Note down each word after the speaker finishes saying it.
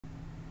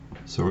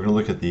So we're going to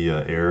look at the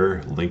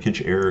error,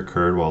 linkage error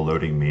occurred while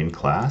loading main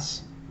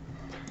class.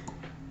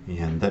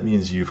 And that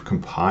means you've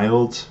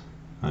compiled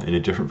in a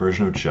different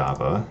version of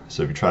Java.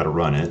 So if you try to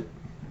run it,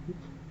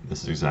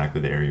 this is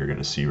exactly the error you're going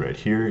to see right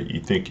here. You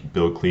think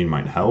build clean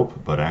might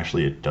help, but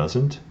actually it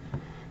doesn't.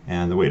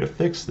 And the way to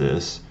fix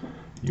this,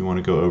 you want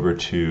to go over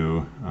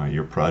to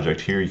your project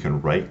here. You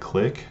can right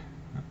click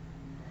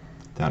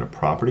down to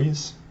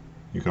properties.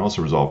 You can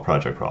also resolve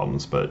project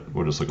problems, but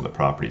we'll just look at the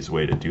properties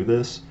way to do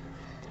this.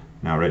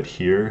 Now right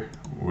here,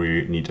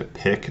 we need to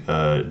pick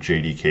a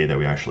JDK that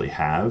we actually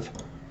have.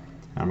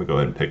 I'm gonna go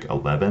ahead and pick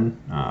 11.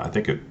 I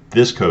think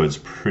this code's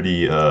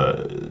pretty,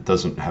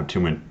 doesn't have too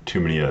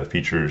many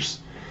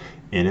features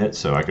in it,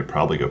 so I could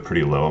probably go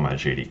pretty low on my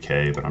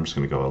JDK, but I'm just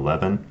gonna go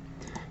 11,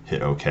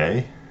 hit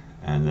OK,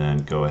 and then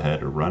go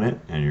ahead and run it,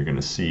 and you're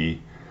gonna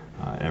see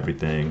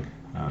everything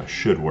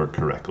should work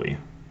correctly.